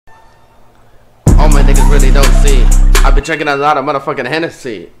what niggas really don't see. I be drinking a lot of motherfucking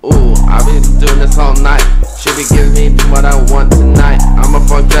Hennessy. Ooh, I be doing this all night. She be giving me what I want tonight. I'ma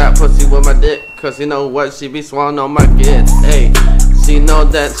fuck that pussy with my dick, cause you know what, she be swallowing on my kids. Ayy, she know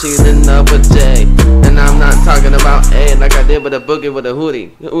that she's in love with Jay, and I'm not talking about A like I did with a boogie with a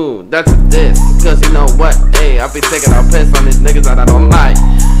hoodie. Ooh, that's this, cause you know what, ayy, I be taking a piss on these niggas that I don't like.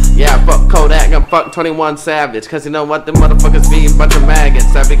 Yeah, fuck Kodak and fuck 21 Savage, cause you know what, them motherfuckers be a bunch of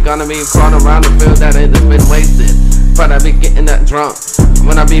maggots. I be gonna be crawling around the field that it has been wasted, but I be getting that drunk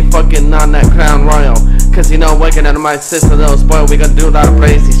when I be fucking on that Crown Royal. Cause you know, waking out of my sister, little spoil, we gonna do a lot of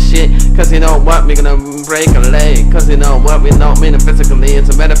crazy shit. Cause you know what, we gonna break a leg. Cause you know what, we don't mean it physically,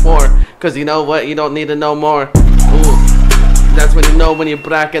 it's a metaphor. Cause you know what, you don't need to know more. Ooh, that's when you know when you're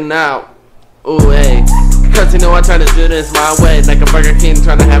blacking out. Ooh, hey. Cause you know I try to do this my way, like a Burger King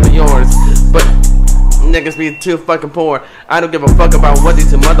trying to have it yours. But niggas be too fucking poor. I don't give a fuck about what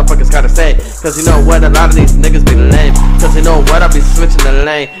these two motherfuckers gotta say. Cause you know what, a lot of these niggas be lame. Cause you know what, I be switching the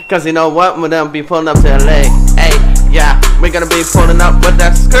lane. Cause you know what, when them be pulling up to LA. Hey, yeah, we gonna be pulling up with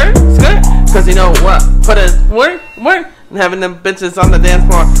that skirt. Cause you know what, put it work. And having them bitches on the dance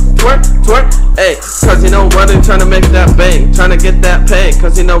floor. Twerk, hey. Cause you know what, they trying to make that bank, trying to get that pay.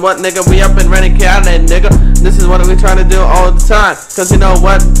 Cause you know what, nigga, we up in Rennie Cali, nigga. This is what we trying to do all the time. Cause you know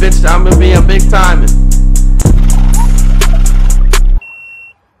what, bitch, I'm gonna be a big time.